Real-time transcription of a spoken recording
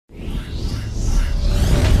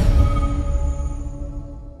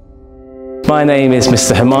My name is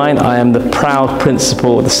Mr. Hermine. I am the proud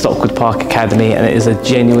principal of the Stockwood Park Academy, and it is a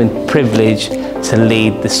genuine privilege to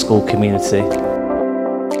lead the school community.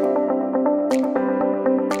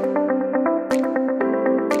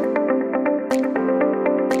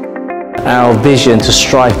 Our vision to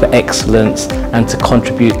strive for excellence and to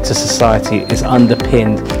contribute to society is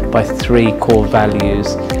underpinned by three core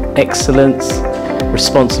values: excellence,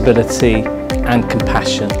 responsibility and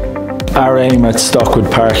compassion. Our aim at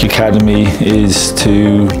Stockwood Park Academy is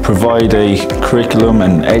to provide a curriculum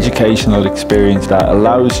and educational experience that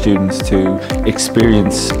allows students to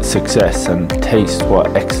experience success and taste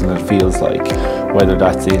what excellent feels like, whether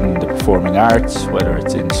that's in the performing arts, whether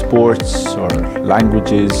it's in sports or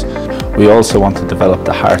languages. We also want to develop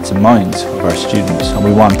the hearts and minds of our students, and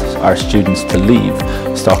we want our students to leave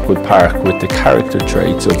Stockwood Park with the character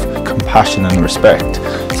traits of compassion and respect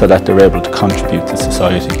so that they're able to contribute to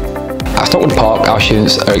society. At Stockwood Park, our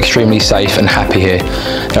students are extremely safe and happy here.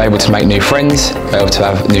 They're able to make new friends, they're able to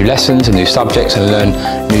have new lessons and new subjects and learn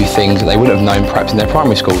new things that they wouldn't have known perhaps in their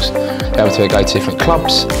primary schools. They're able to go to different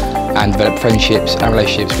clubs and develop friendships and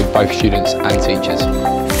relationships with both students and teachers.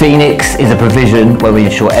 Phoenix is a provision where we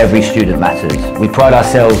ensure every student matters. We pride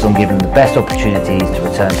ourselves on giving them the best opportunities to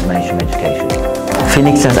return to mainstream education.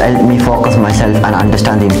 Phoenix has helped me focus myself and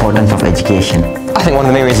understand the importance of education. I think one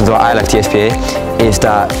of the main reasons why I like TSPA is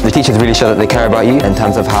that the teachers really show that they care about you in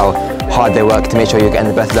terms of how hard they work to make sure you're getting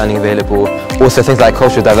the best learning available. Also, things like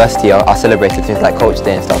cultural diversity are celebrated, things like Culture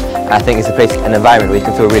Day and stuff. And I think it's a place, an environment where you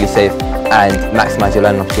can feel really safe and maximise your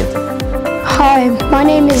learning opportunity. Hi, my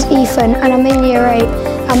name is Ethan and I'm in Year 8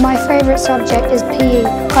 and my favourite subject is PE.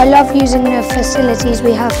 I love using the facilities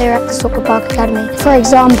we have here at the Stockwood Park Academy. For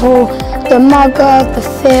example, the mugger, the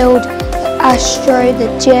field, Astro,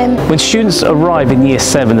 the gym. When students arrive in Year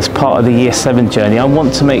 7 as part of the Year 7 journey, I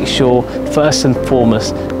want to make sure, first and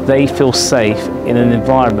foremost, they feel safe in an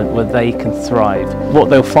environment where they can thrive. What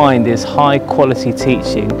they'll find is high quality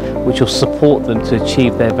teaching which will support them to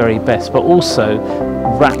achieve their very best, but also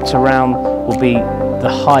wrapped around will be the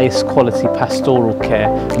highest quality pastoral care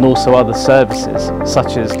and also other services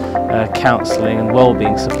such as counselling and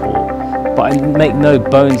wellbeing support. But I make no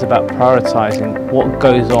bones about prioritising what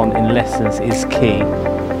goes on in lessons is key,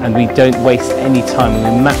 and we don't waste any time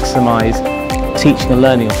and we maximise teaching and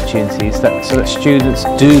learning opportunities so that students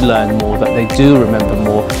do learn more, that they do remember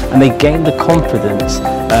more, and they gain the confidence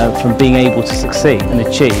from being able to succeed and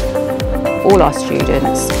achieve. All our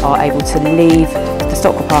students are able to leave the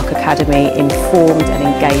Stockwood Park Academy informed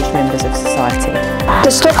and engaged members of society. The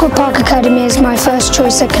Stockwood Park Academy is my first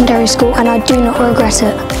choice secondary school and I do not regret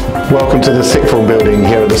it. Welcome to the sixth form building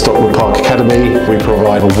here at the Stockwood Park Academy. We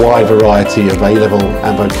provide a wide variety of A-level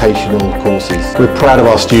and vocational courses. We're proud of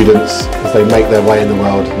our students as they make their way in the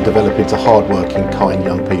world and develop into hard-working, kind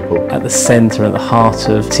young people. At the centre and the heart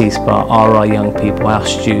of T-SPA are our young people, our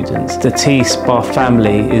students. The T-SPA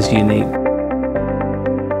family is unique.